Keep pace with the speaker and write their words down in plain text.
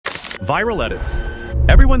Viral edits.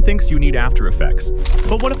 Everyone thinks you need After Effects,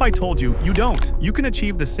 but what if I told you you don't? You can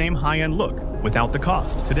achieve the same high-end look without the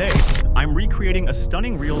cost. Today, I'm recreating a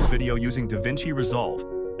stunning Reels video using DaVinci Resolve.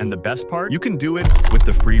 And the best part? You can do it with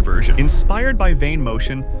the free version. Inspired by Vain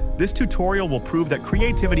Motion, this tutorial will prove that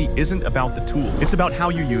creativity isn't about the tools, it's about how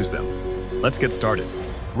you use them. Let's get started.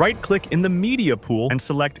 Right-click in the Media pool and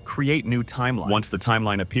select Create New Timeline. Once the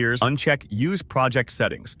timeline appears, uncheck Use Project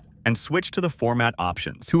Settings and switch to the Format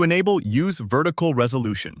options to enable Use Vertical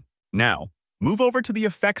Resolution. Now, move over to the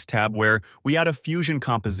Effects tab where we add a Fusion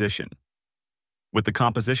composition. With the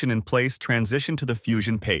composition in place, transition to the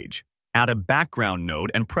Fusion page. Add a background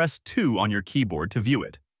node and press 2 on your keyboard to view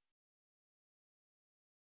it.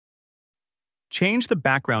 Change the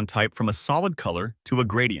background type from a solid color to a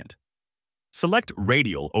gradient. Select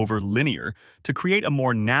Radial over Linear to create a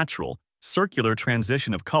more natural, circular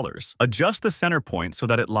transition of colors. Adjust the center point so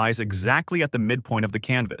that it lies exactly at the midpoint of the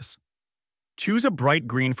canvas. Choose a bright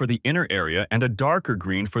green for the inner area and a darker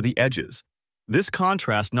green for the edges. This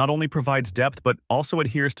contrast not only provides depth but also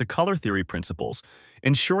adheres to color theory principles,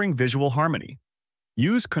 ensuring visual harmony.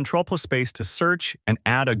 Use Ctrl+Space to search and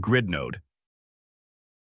add a grid node.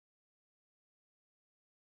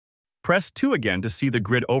 Press 2 again to see the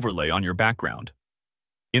grid overlay on your background.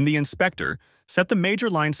 In the inspector, set the major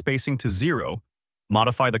line spacing to 0,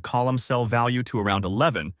 modify the column cell value to around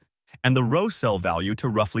 11, and the row cell value to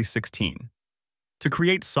roughly 16. To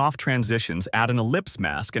create soft transitions, add an ellipse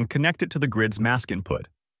mask and connect it to the grid's mask input.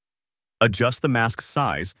 Adjust the mask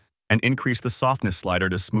size and increase the softness slider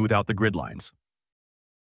to smooth out the grid lines.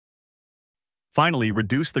 Finally,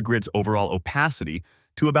 reduce the grid's overall opacity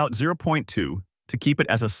to about 0.2 to keep it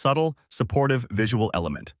as a subtle, supportive visual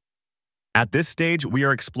element. At this stage, we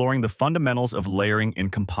are exploring the fundamentals of layering in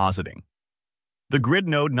compositing. The grid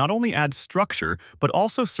node not only adds structure, but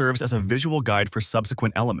also serves as a visual guide for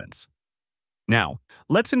subsequent elements. Now,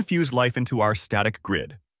 let's infuse life into our static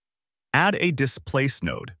grid. Add a displace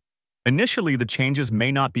node. Initially, the changes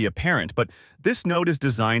may not be apparent, but this node is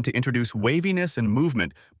designed to introduce waviness and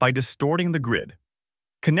movement by distorting the grid.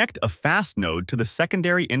 Connect a fast node to the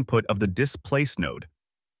secondary input of the displace node.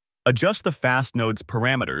 Adjust the fast node's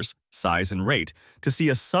parameters, size and rate, to see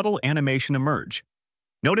a subtle animation emerge.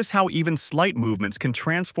 Notice how even slight movements can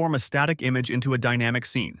transform a static image into a dynamic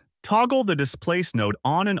scene. Toggle the displace node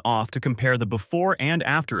on and off to compare the before and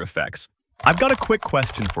after effects. I've got a quick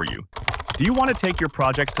question for you. Do you want to take your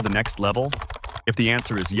projects to the next level? If the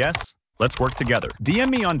answer is yes, let's work together.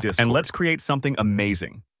 DM me on Discord and let's create something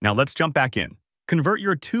amazing. Now let's jump back in. Convert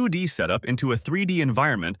your 2D setup into a 3D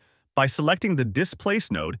environment by selecting the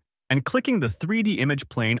Displace node and clicking the 3D image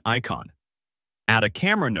plane icon. Add a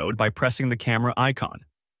camera node by pressing the camera icon.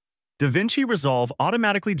 DaVinci Resolve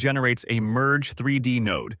automatically generates a Merge 3D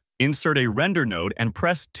node. Insert a render node and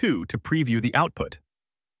press 2 to preview the output.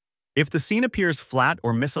 If the scene appears flat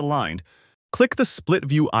or misaligned, click the Split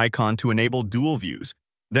View icon to enable dual views.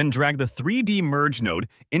 Then drag the 3D Merge node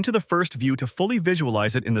into the first view to fully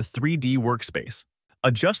visualize it in the 3D workspace.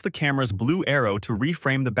 Adjust the camera's blue arrow to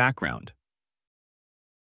reframe the background.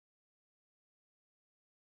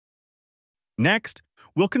 Next,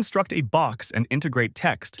 we'll construct a box and integrate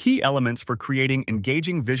text, key elements for creating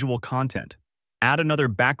engaging visual content. Add another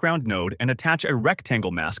background node and attach a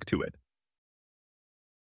rectangle mask to it.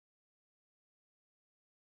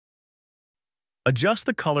 Adjust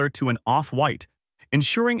the color to an off-white,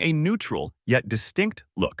 ensuring a neutral yet distinct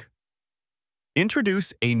look.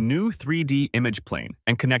 Introduce a new 3D image plane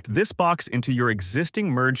and connect this box into your existing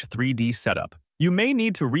Merge 3D setup. You may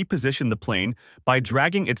need to reposition the plane by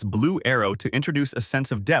dragging its blue arrow to introduce a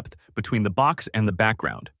sense of depth between the box and the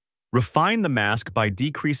background. Refine the mask by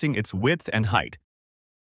decreasing its width and height.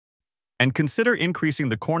 And consider increasing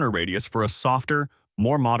the corner radius for a softer,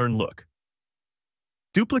 more modern look.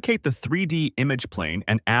 Duplicate the 3D image plane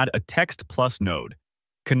and add a Text Plus node.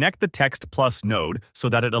 Connect the Text Plus node so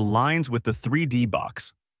that it aligns with the 3D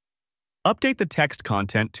box. Update the text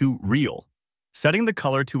content to Real, setting the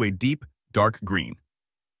color to a deep, dark green.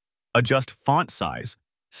 Adjust font size,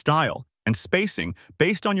 style, and spacing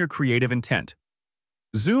based on your creative intent.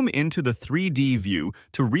 Zoom into the 3D view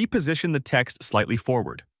to reposition the text slightly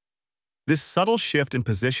forward. This subtle shift in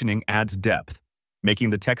positioning adds depth,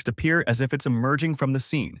 making the text appear as if it's emerging from the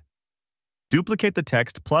scene. Duplicate the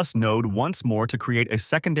Text Plus node once more to create a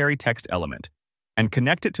secondary text element, and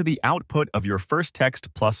connect it to the output of your first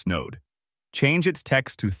Text Plus node. Change its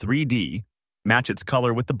text to 3D, match its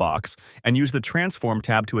color with the box, and use the Transform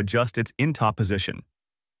tab to adjust its in-top position.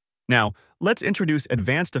 Now, let's introduce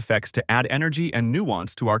advanced effects to add energy and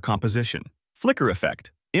nuance to our composition. Flicker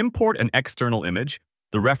effect. Import an external image,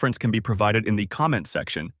 the reference can be provided in the comment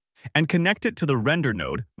section, and connect it to the render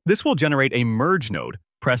node. This will generate a merge node.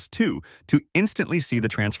 Press 2 to instantly see the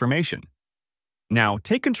transformation. Now,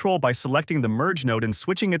 take control by selecting the merge node and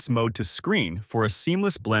switching its mode to screen for a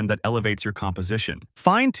seamless blend that elevates your composition.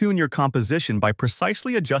 Fine-tune your composition by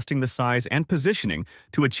precisely adjusting the size and positioning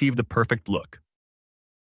to achieve the perfect look.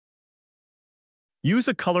 Use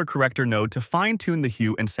a color corrector node to fine-tune the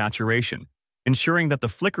hue and saturation, ensuring that the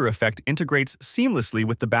flicker effect integrates seamlessly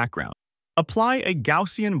with the background. Apply a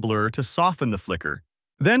Gaussian blur to soften the flicker.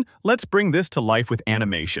 Then, let's bring this to life with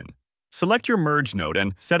animation. Select your merge node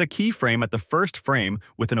and set a keyframe at the first frame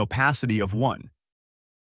with an opacity of 1.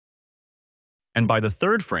 And by the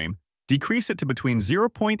third frame, decrease it to between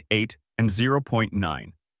 0.8 and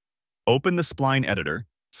 0.9. Open the spline editor,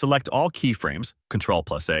 select all keyframes,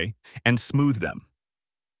 Ctrl+A, and smooth them.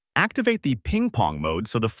 Activate the ping-pong mode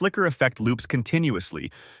so the flicker effect loops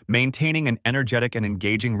continuously, maintaining an energetic and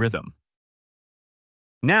engaging rhythm.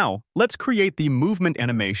 Now, let's create the movement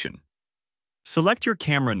animation. Select your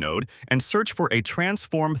camera node and search for a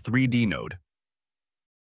Transform 3D node.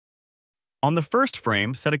 On the first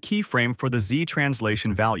frame, set a keyframe for the Z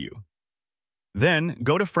translation value. Then,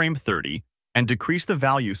 go to frame 30 and decrease the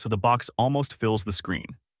value so the box almost fills the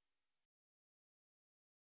screen.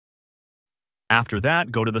 After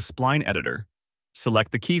that, go to the spline editor,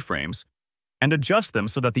 select the keyframes, and adjust them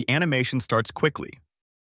so that the animation starts quickly.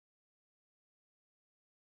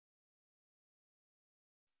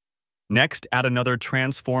 Next, add another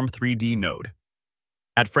Transform 3D node.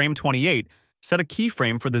 At frame 28, set a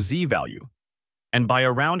keyframe for the Z value, and by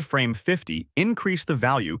around frame 50, increase the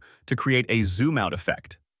value to create a zoom-out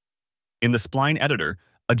effect. In the spline editor,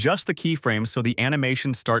 adjust the keyframes so the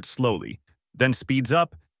animation starts slowly, then speeds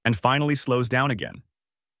up, and finally slows down again.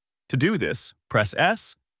 To do this, press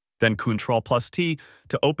S, then Ctrl+T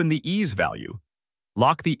to open the ease value.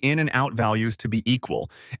 Lock the in and out values to be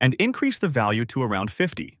equal, and increase the value to around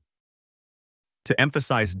 50. To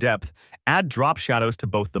emphasize depth, add drop shadows to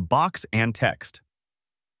both the box and text.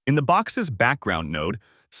 In the box's background node,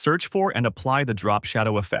 search for and apply the drop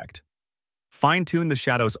shadow effect. Fine-tune the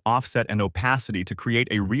shadow's offset and opacity to create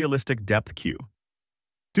a realistic depth cue.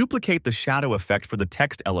 Duplicate the shadow effect for the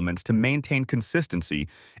text elements to maintain consistency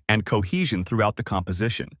and cohesion throughout the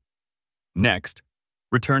composition. Next,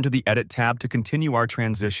 return to the Edit tab to continue our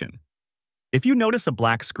transition. If you notice a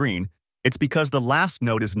black screen, it's because the last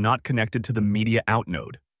node is not connected to the Media Out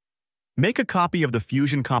node. Make a copy of the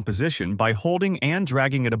Fusion composition by holding and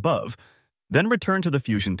dragging it above, then return to the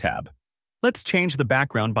Fusion tab. Let's change the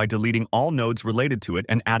background by deleting all nodes related to it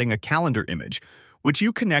and adding a calendar image, which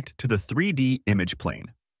you connect to the 3D image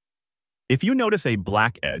plane. If you notice a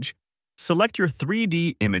black edge, select your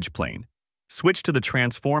 3D image plane, switch to the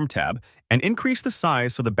Transform tab, and increase the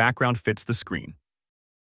size so the background fits the screen.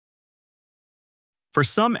 For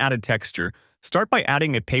some added texture, start by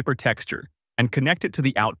adding a paper texture and connect it to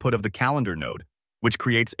the output of the calendar node, which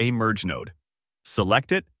creates a merge node.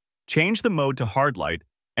 Select it, change the mode to hard light,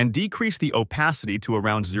 and decrease the opacity to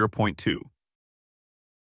around 0.2.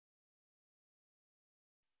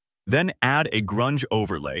 Then add a grunge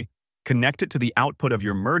overlay, connect it to the output of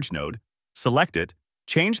your merge node, select it,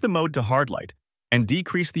 change the mode to hard light, and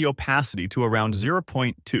decrease the opacity to around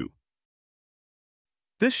 0.2.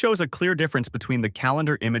 This shows a clear difference between the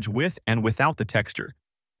calendar image with and without the texture,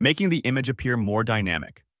 making the image appear more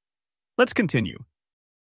dynamic. Let's continue.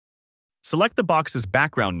 Select the box's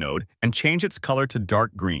background node and change its color to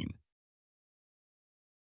dark green.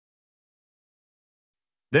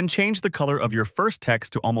 Then change the color of your first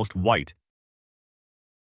text to almost white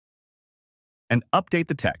and update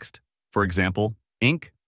the text, for example,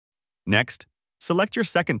 ink. Next, select your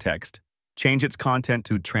second text, change its content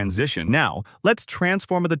to transition. Now, let's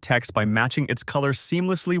transform the text by matching its color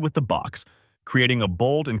seamlessly with the box, creating a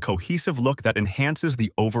bold and cohesive look that enhances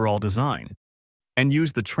the overall design. And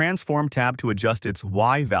use the Transform tab to adjust its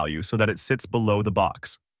Y value so that it sits below the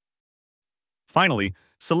box. Finally,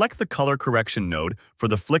 select the color correction node for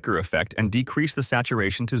the flicker effect and decrease the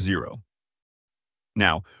saturation to 0.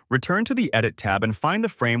 Now, return to the Edit tab and find the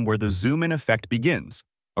frame where the zoom-in effect begins,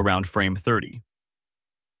 around frame 30.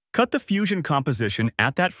 Cut the Fusion composition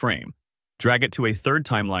at that frame, drag it to a third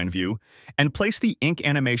timeline view, and place the ink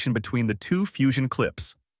animation between the two Fusion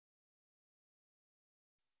clips.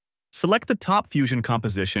 Select the top Fusion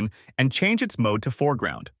composition and change its mode to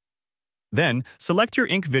foreground. Then, select your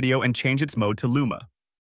ink video and change its mode to Luma.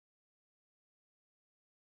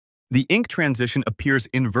 The ink transition appears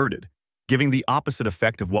inverted, giving the opposite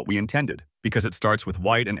effect of what we intended, because it starts with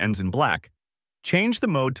white and ends in black. Change the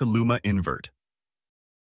mode to Luma Invert.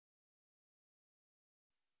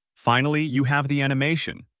 Finally, you have the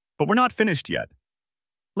animation, but we're not finished yet.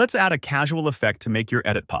 Let's add a casual effect to make your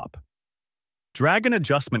edit pop. Drag an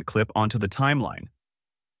adjustment clip onto the timeline.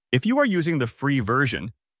 If you are using the free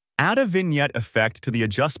version, add a vignette effect to the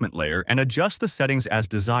adjustment layer and adjust the settings as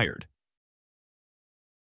desired.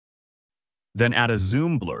 Then add a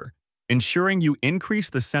zoom blur, ensuring you increase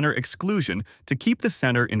the center exclusion to keep the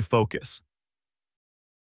center in focus.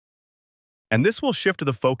 And this will shift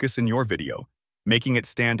the focus in your video, making it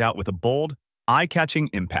stand out with a bold, eye-catching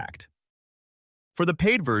impact. For the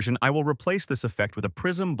paid version, I will replace this effect with a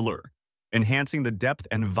prism blur, enhancing the depth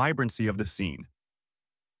and vibrancy of the scene.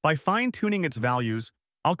 By fine-tuning its values,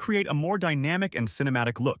 I'll create a more dynamic and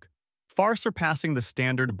cinematic look, far surpassing the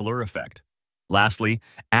standard blur effect. Lastly,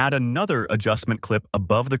 add another adjustment clip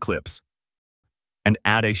above the clips, and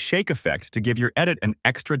add a shake effect to give your edit an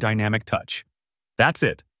extra dynamic touch. That's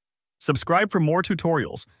it. Subscribe for more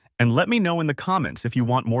tutorials, and let me know in the comments if you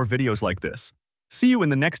want more videos like this. See you in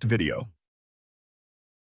the next video.